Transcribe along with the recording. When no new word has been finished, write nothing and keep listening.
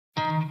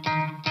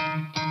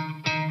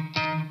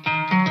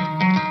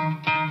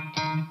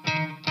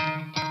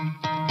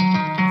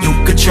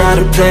could try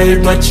to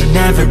play, but you're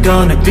never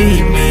gonna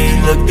beat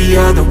me. Look the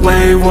other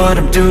way, what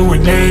I'm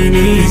doing ain't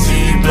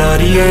easy.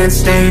 Bloody hands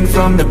stained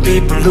from the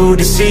people who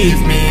deceive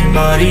me.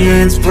 Muddy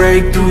hands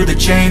break through the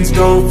chains,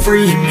 go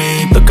free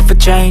me. Looking for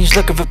change,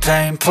 looking for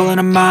pain, pulling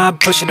a mob,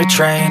 pushing a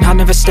train. I'll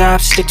never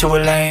stop, stick to a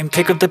lane,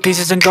 pick up the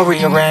pieces and go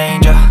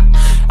rearrange.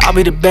 I'll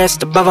be the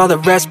best above all the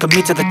rest, put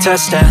me to the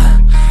test and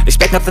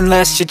expect nothing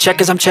less, your check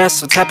is I'm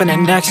chess, what's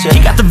happening next, yeah.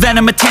 He got the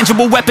venom, a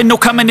tangible weapon, no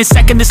coming in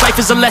second. This life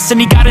is a lesson,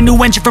 he got a new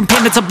engine from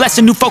pain, it's a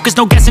blessing. New focus,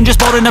 no guessing, just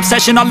bold and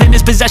obsession, all in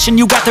his possession.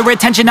 You got their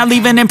attention, I'll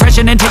leave an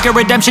impression and take your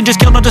redemption. Just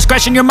kill, no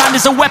discretion, your mind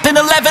is a weapon.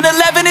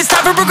 11-11, it's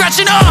time for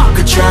progression, You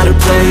could try to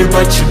play,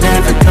 but you're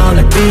never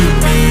gonna beat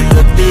me.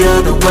 Look the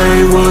other way,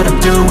 what I'm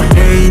doing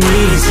ain't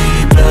easy.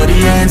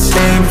 Bloody hands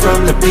stained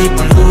from the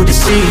people who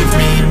deceive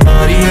me.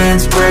 Muddy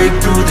hands break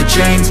through the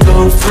chains,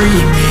 go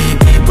free me.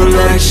 People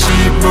like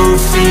sheep, move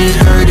feet,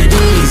 hurt it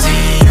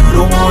easy. You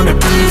don't wanna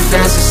be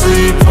fast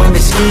asleep when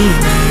they're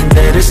scheming.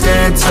 Better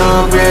stand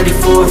tall, ready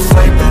for a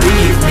fight,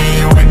 believe me.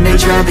 When they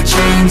try the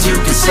chains, you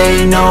can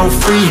say no,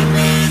 free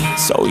me.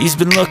 So he's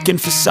been looking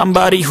for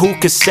somebody who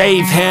could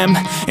save him,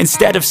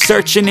 instead of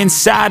searching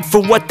inside for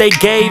what they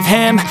gave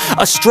him.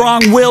 A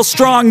strong will,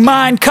 strong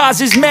mind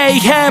causes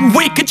mayhem.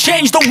 We could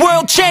change the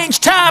world,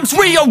 change times,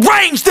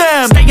 rearrange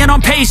them. Staying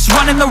on pace,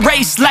 running the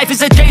race, life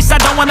is a chase. I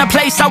don't want a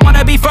place, I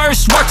wanna be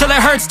first. Work till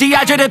it hurts,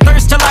 dehydrated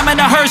thirst till I'm in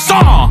a hearse.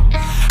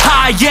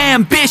 High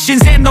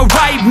ambitions in the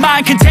right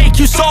mind can take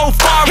you so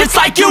far. It's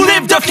like you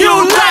lived a few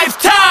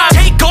lifetimes.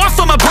 Take off,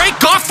 I'ma break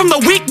off from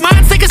the weak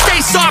minds. They can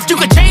stay soft, you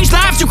can change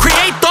lives, you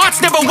create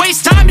thoughts, never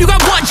waste time. You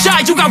got one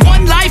shot, you got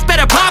one life,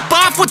 better pop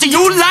off. What do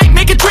you like?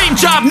 Make a dream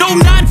job. No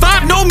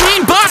 9-5, no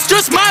mean boss,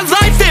 just my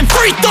life and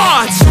free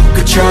thoughts. You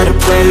could try to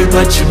play,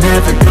 but you're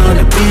never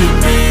gonna beat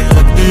me.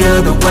 Look the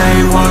other way,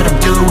 what I'm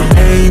doing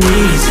ain't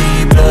easy.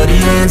 Bloody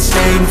hands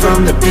stained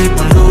from the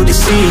people who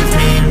deceive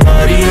me.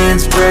 Muddy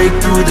hands break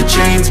through the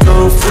chains,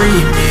 go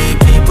free me.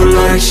 People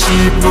like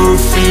sheep, move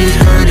feet,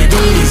 hurt it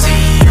easy.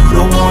 You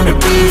don't wanna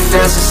be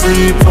fast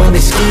asleep when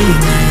they're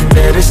scheming.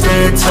 Better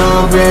stand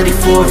tall, ready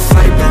for a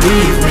fight,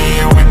 believe me.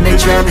 When they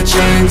try the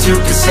chains, you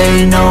can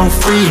say no,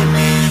 free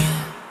me.